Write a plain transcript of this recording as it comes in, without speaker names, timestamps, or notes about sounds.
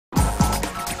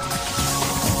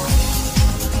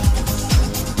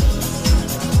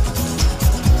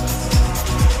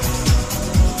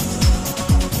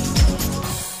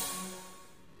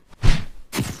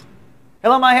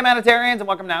Hello, my humanitarians, and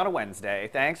welcome now to Wednesday.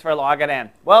 Thanks for logging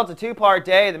in. Well, it's a two-part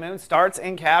day. The moon starts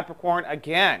in Capricorn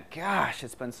again. Gosh,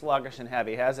 it's been sluggish and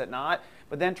heavy, has it not?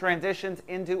 But then transitions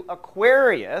into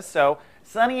Aquarius, so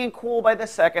sunny and cool by the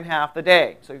second half of the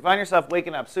day. So if you find yourself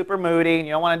waking up super moody and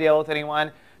you don't want to deal with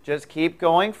anyone, just keep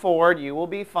going forward. You will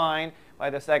be fine by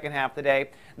the second half of the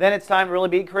day. Then it's time to really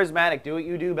be charismatic. Do what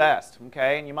you do best,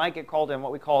 okay? And you might get called in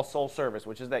what we call soul service,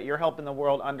 which is that you're helping the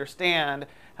world understand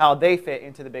how they fit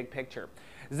into the big picture.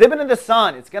 Zip into the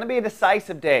sun. It's going to be a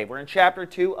decisive day. We're in chapter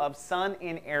 2 of Sun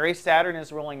in Aries. Saturn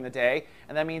is ruling the day,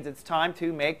 and that means it's time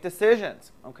to make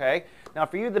decisions, okay? Now,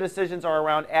 for you, the decisions are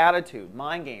around attitude,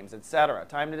 mind games, etc.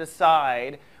 Time to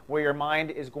decide where your mind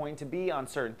is going to be on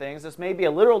certain things. This may be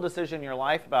a literal decision in your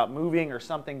life about moving or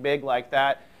something big like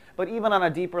that. But even on a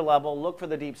deeper level, look for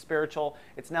the deep spiritual.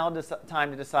 It's now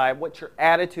time to decide what your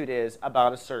attitude is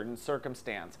about a certain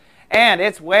circumstance. And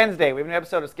it's Wednesday. We have an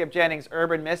episode of Skip Jennings'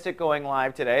 Urban Mystic going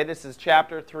live today. This is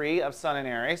Chapter 3 of Sun in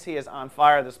Aries. He is on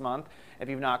fire this month, if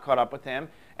you've not caught up with him.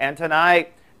 And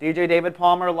tonight, DJ David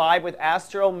Palmer live with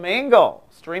Astro Mingle,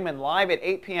 streaming live at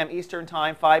 8 p.m. Eastern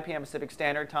Time, 5 p.m. Pacific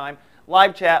Standard Time.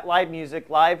 Live chat, live music,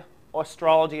 live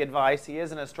astrology advice. He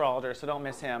is an astrologer, so don't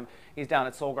miss him. He's down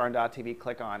at soulgarden.tv.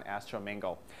 Click on Astro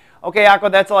Mingle. Okay, Aqua,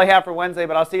 that's all I have for Wednesday,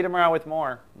 but I'll see you tomorrow with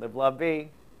more. Live, love,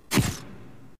 be.